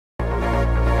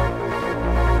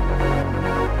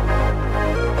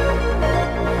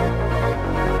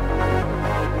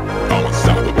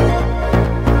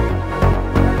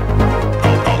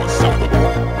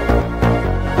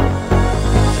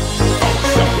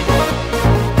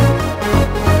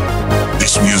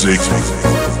Music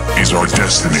is our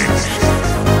destiny.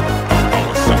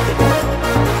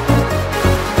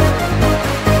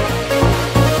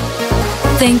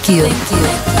 Thank you.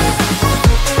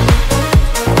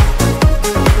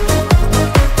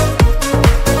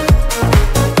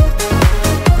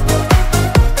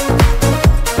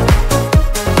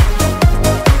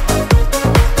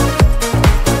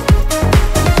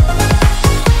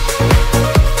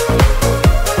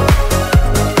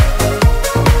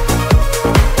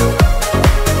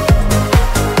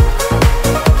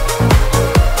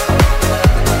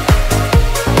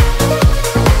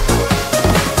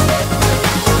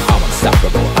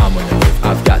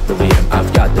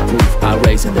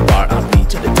 Raising the bar, I'm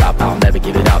reaching the top. I'll never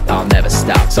give it up, I'll never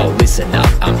stop. So listen up,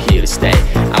 I'm here to stay.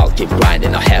 I'll keep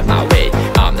grinding, I'll have my way.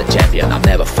 I'm the champion, I'll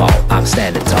never fall. I'm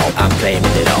standing tall, I'm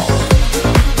claiming it all.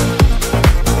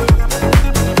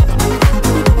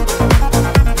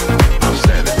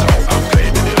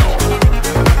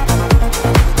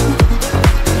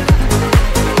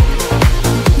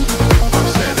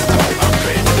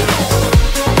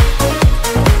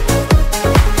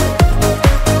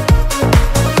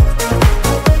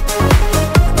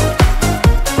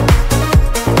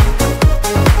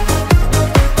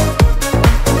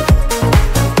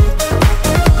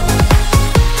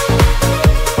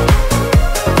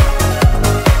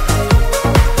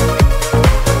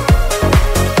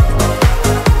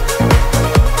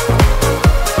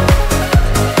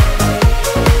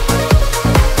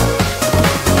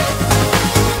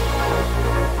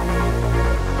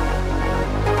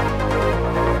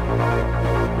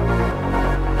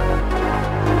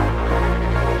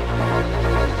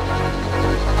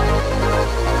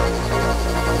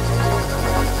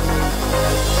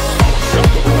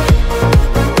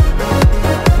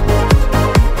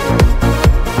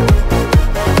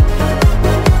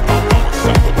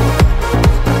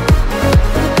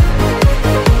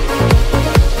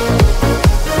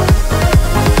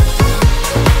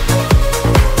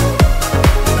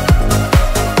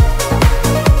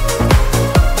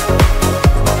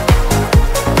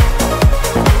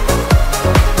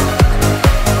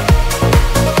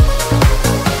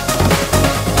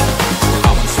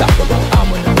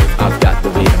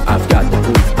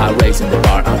 Raising the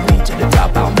bar, I'm reaching the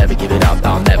top. I'll never give it up,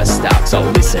 I'll never stop. So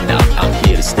listen up, I'm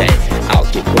here to stay. I'll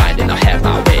keep grinding, I'll have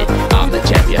my way. I'm the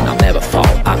champion, I'll never fall.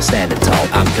 I'm standing tall,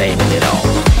 I'm claiming it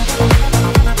all.